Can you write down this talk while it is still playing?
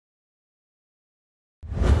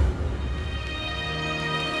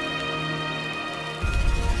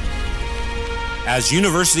As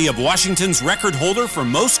University of Washington's record holder for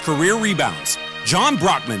most career rebounds, John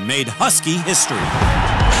Brockman made Husky history.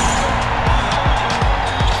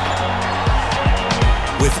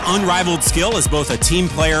 With unrivaled skill as both a team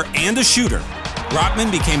player and a shooter,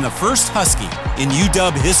 Brockman became the first Husky in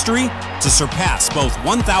UW history to surpass both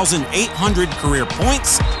 1,800 career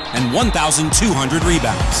points and 1,200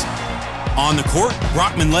 rebounds. On the court,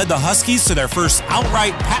 Brockman led the Huskies to their first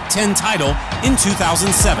outright Pac-10 title in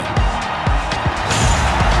 2007,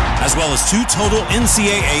 as well as 2 total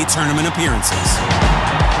NCAA tournament appearances.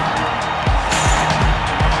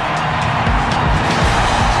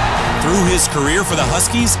 Through his career for the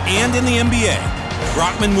Huskies and in the NBA,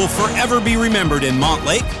 Brockman will forever be remembered in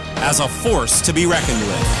Montlake as a force to be reckoned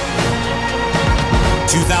with.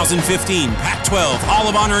 2015 Pac-12 Hall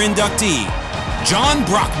of Honor inductee, John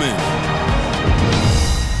Brockman.